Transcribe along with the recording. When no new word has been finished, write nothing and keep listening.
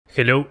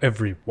Hello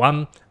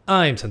everyone,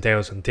 I'm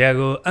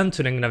Santiago and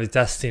today I'm gonna be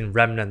testing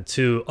Remnant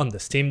 2 on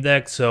the Steam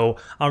Deck. So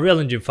Unreal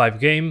Engine 5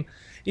 game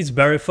is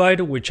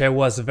verified, which I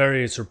was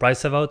very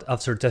surprised about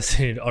after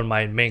testing it on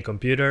my main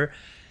computer.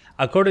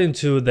 According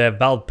to the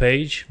Valve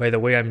page, by the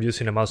way I'm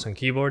using a mouse and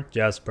keyboard,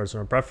 just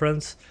personal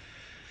preference,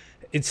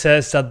 it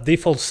says that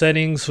default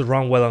settings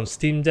run well on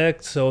Steam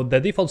Deck. So the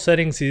default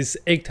settings is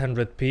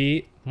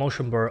 800p,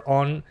 motion blur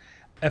on,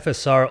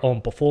 FSR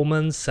on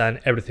performance and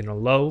everything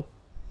on low.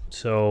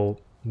 So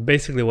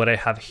basically what I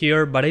have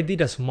here, but I did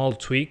a small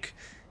tweak.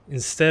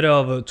 Instead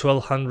of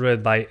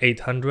 1200 by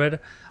 800,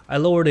 I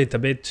lowered it a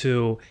bit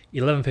to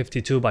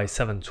 1152 by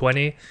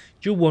 720.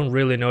 You won't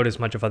really notice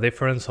much of a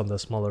difference on the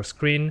smaller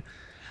screen.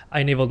 I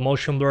enabled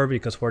motion blur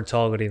because we're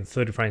targeting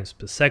 30 frames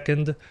per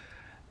second.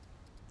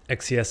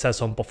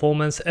 XeSS on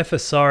performance.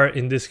 FSR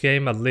in this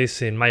game, at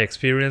least in my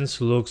experience,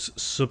 looks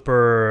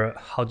super,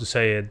 how to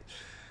say it,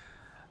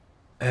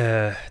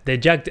 the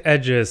jagged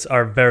edges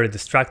are very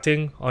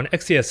distracting. On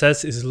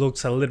XeSS it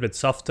looks a little bit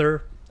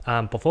softer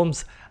and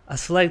performs a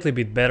slightly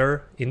bit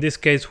better. In this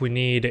case we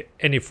need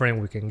any frame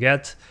we can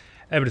get,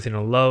 everything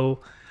on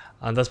low,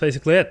 and that's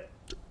basically it.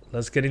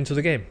 Let's get into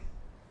the game.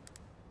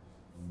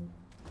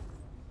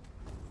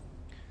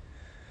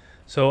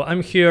 So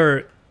I'm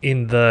here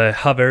in the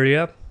hub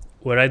area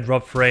where I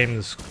dropped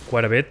frames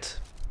quite a bit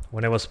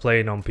when I was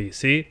playing on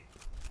PC.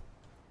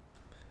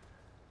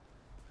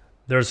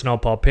 There's no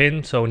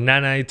pop-in, so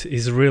nanite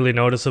is really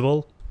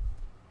noticeable.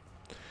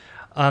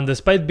 And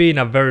despite being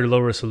a very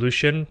low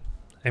resolution,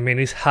 I mean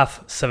it's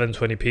half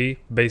 720p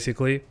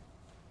basically,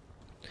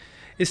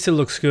 it still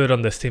looks good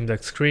on the Steam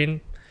Deck screen.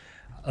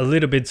 A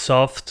little bit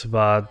soft,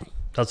 but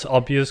that's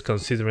obvious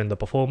considering the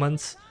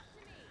performance.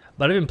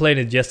 But I've been playing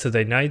it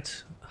yesterday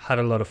night, had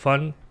a lot of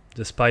fun,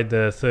 despite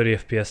the 30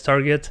 FPS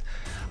target.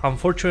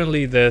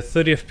 Unfortunately, the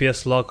 30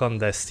 FPS lock on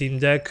the Steam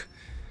Deck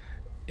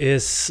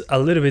is a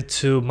little bit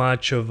too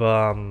much of,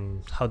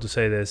 how to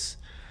say this,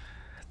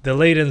 the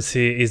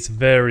latency is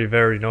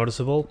very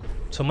noticeable.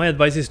 So my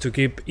advice is to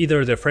keep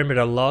either the frame rate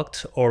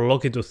unlocked or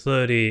lock it to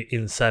 30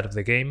 inside of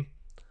the game.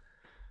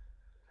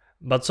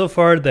 But so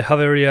far the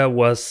hub area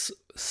was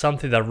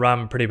something that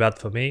ran pretty bad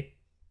for me.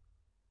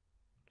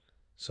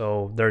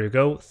 So there you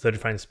go, 30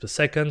 frames per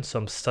second,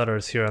 some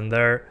stutters here and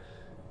there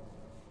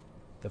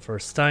the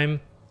first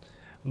time.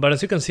 But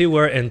as you can see,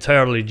 we're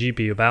entirely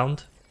GPU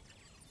bound.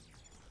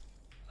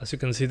 As you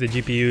can see, the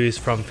GPU is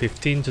from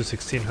 15 to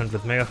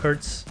 1600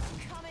 MHz.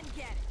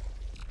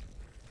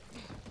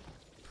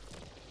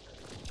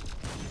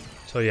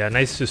 So yeah,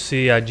 nice to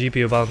see a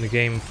GPU bound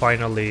game,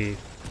 finally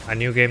a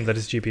new game that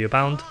is GPU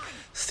bound.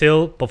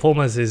 Still,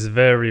 performance is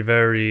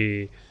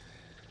very,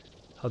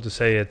 how to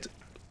say it,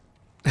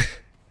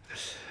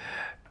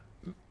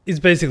 it's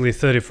basically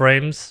 30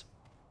 frames.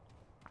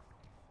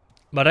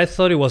 But I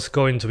thought it was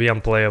going to be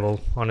unplayable,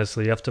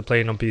 honestly, after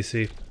playing on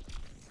PC.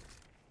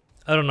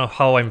 I don't know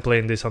how I'm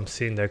playing this on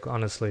Steam Deck,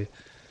 honestly.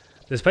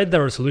 Despite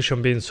the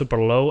resolution being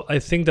super low, I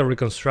think the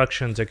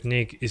reconstruction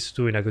technique is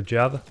doing a good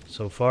job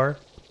so far.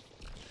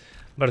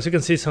 But as you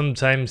can see,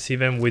 sometimes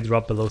even we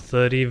drop below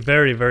 30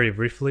 very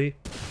briefly.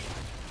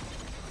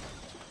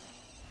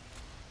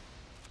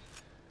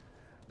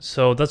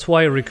 So that's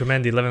why I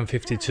recommend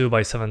 1152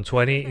 by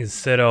 720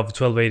 instead of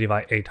 1280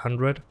 by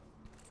 800.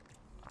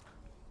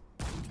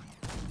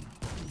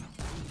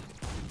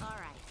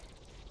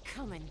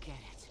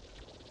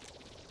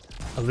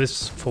 At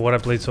least for what I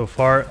played so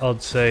far,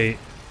 I'd say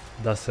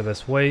that's the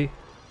best way.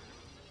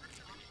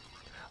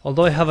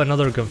 Although I have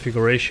another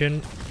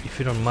configuration, if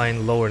you don't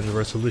mind lowering the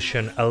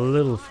resolution a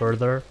little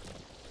further.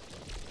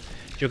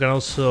 You can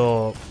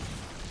also,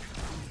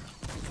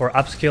 for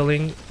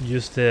upscaling,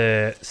 use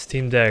the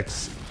Steam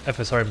Deck's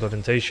FSR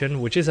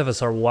implementation, which is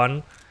FSR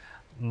 1,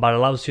 but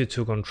allows you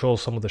to control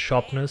some of the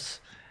sharpness.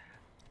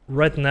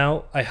 Right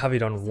now I have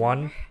it on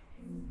 1,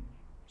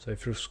 so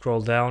if you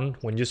scroll down,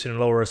 when using a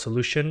lower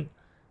resolution,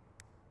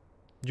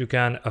 you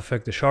can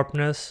affect the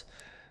sharpness.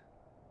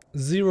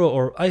 0,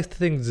 or I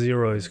think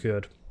 0 is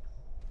good.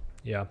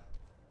 Yeah,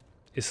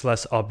 it's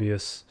less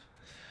obvious.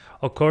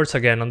 Of course,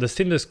 again, on the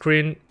Steam Deck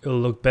screen, it'll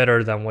look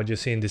better than what you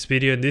see in this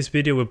video. In this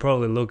video will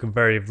probably look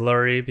very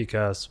blurry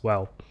because,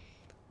 well,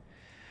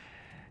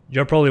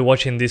 you're probably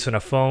watching this on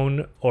a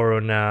phone or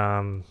on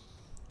a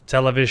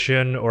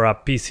television or a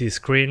PC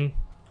screen.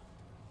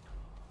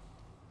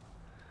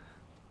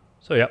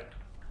 So yeah.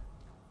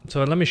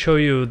 So let me show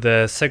you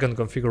the second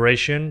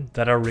configuration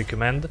that I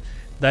recommend,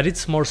 that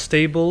it's more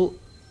stable,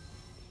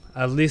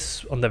 at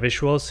least on the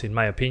visuals in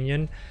my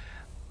opinion,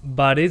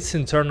 but it's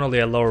internally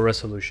a lower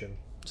resolution.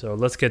 So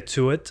let's get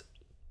to it.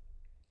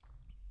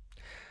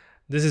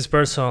 This is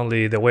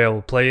personally the way I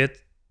will play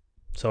it,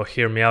 so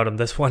hear me out on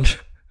this one.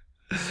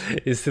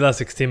 It's still a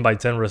 16 by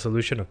 10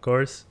 resolution, of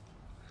course.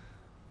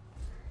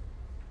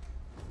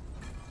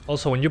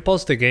 Also, when you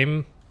pause the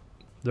game,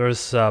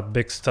 there's a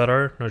big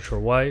stutter, not sure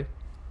why.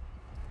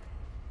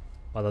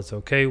 But that's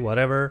okay,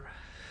 whatever.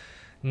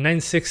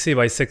 960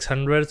 by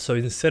 600, so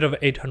instead of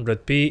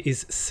 800p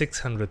is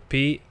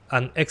 600p,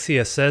 and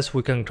XeSS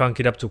we can crank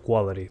it up to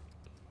quality.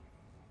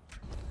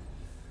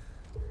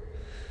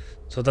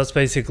 So that's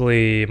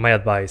basically my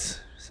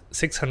advice.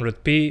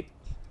 600p,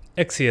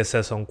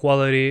 XeSS on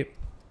quality,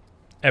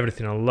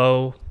 everything on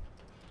low.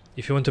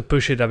 If you want to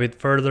push it a bit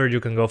further, you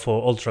can go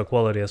for ultra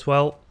quality as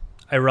well.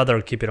 I'd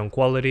rather keep it on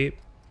quality.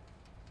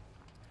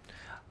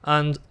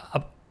 And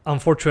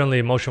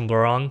unfortunately motion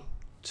blur on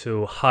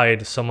to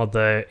hide some of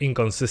the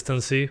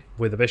inconsistency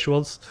with the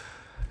visuals.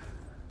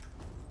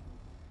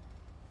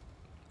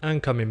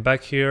 And coming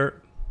back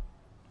here,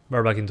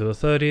 we're back into the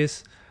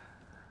 30s.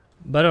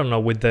 But I don't know,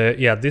 with the,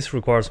 yeah, this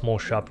requires more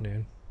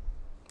sharpening.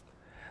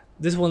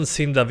 This one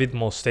seemed a bit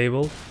more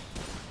stable.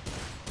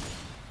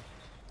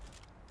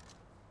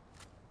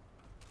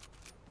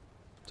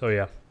 So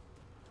yeah,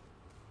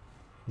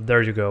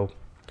 there you go.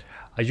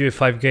 A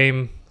UE5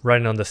 game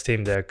running on the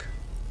Steam Deck.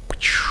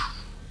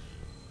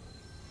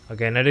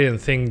 Again, I didn't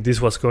think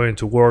this was going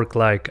to work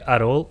like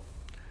at all,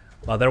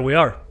 but there we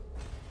are.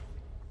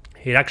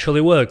 It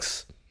actually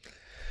works.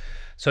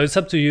 So it's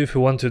up to you if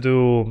you want to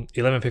do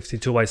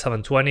 1152 by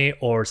 720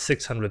 or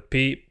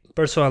 600p.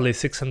 Personally,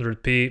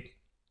 600p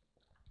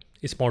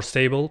is more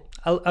stable,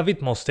 a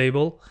bit more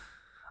stable.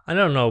 I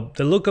don't know,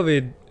 the look of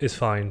it is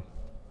fine.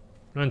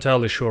 Not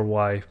entirely sure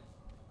why,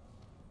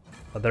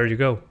 but there you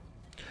go.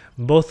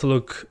 Both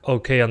look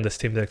okay on the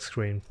Steam Deck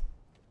screen.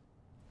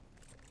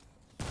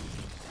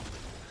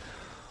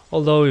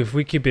 Although if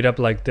we keep it up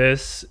like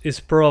this, it's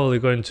probably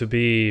going to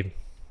be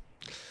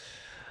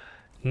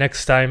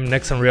next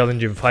Unreal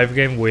Engine 5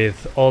 game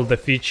with all the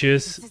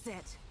features.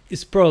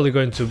 It's probably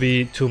going to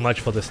be too much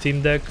for the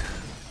Steam Deck,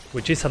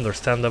 which is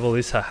understandable,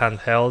 it's a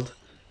handheld.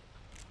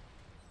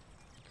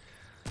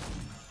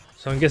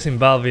 So I'm guessing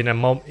Valve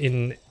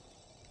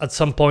at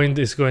some point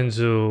is going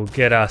to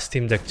get a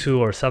Steam Deck 2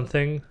 or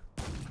something,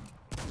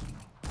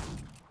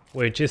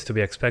 which is to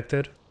be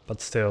expected, but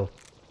still.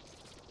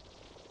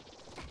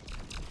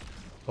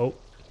 Oh,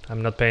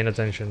 I'm not paying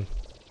attention.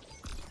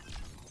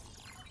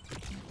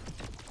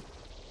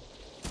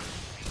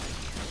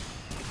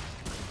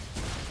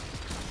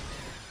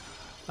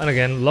 And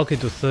again, lock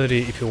it to 30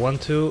 if you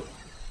want to.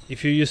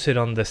 If you use it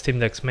on the Steam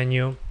Deck's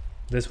menu,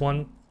 this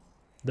one,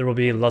 there will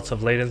be lots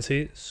of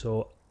latency,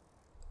 so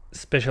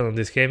especially in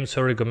this game,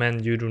 so I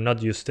recommend you do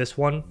not use this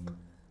one.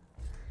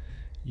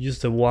 Use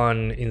the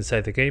one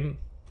inside the game.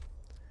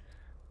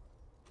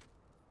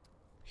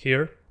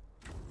 Here.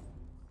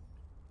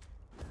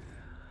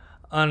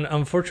 And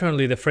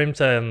unfortunately the frame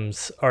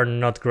times are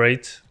not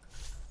great.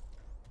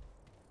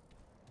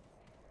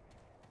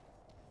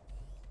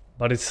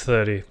 But it's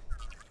 30.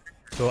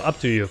 So up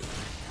to you.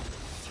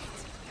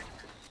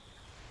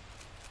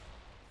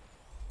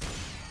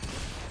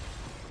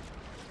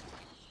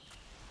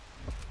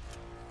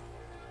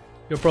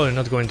 You're probably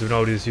not going to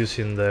notice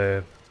using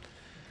the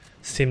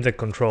Steam Deck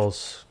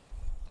controls.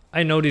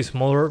 I notice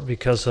more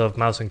because of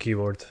mouse and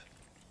keyboard.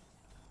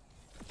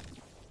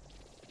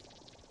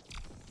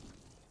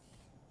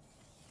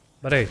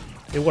 But hey,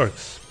 it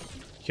works.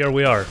 Here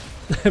we are,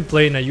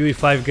 playing a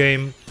UE5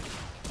 game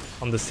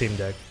on the Steam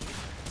Deck.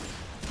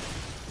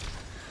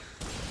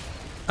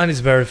 And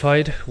it's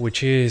verified,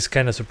 which is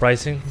kinda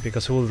surprising,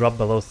 because it will drop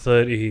below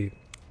 30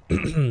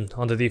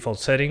 on the default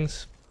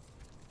settings.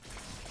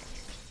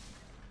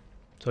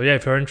 So yeah,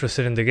 if you're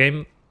interested in the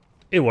game,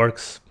 it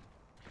works.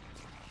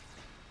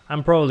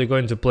 I'm probably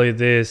going to play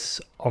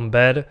this on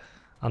bed,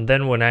 and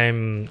then when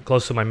I'm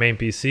close to my main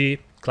PC,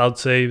 cloud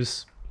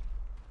saves.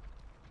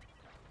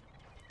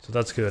 So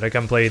that's good, I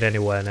can play it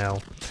anywhere now.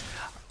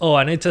 Oh,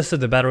 and I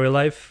tested the battery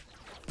life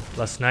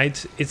last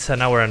night. It's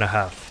an hour and a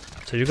half.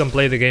 So you can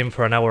play the game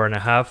for an hour and a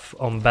half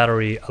on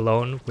battery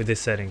alone with these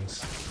settings.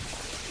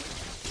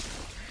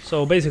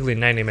 So basically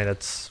 90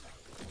 minutes.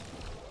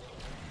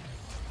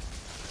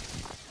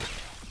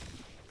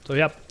 So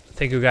yeah,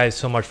 thank you guys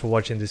so much for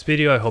watching this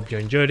video. I hope you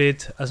enjoyed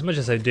it as much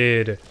as I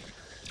did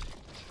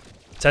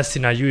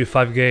testing a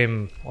UE5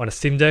 game on a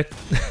Steam Deck.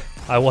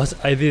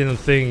 I didn't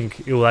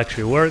think it will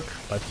actually work,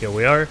 but here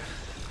we are.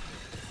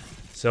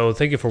 So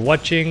thank you for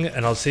watching,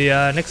 and I'll see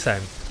ya next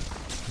time.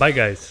 Bye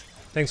guys,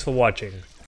 thanks for watching.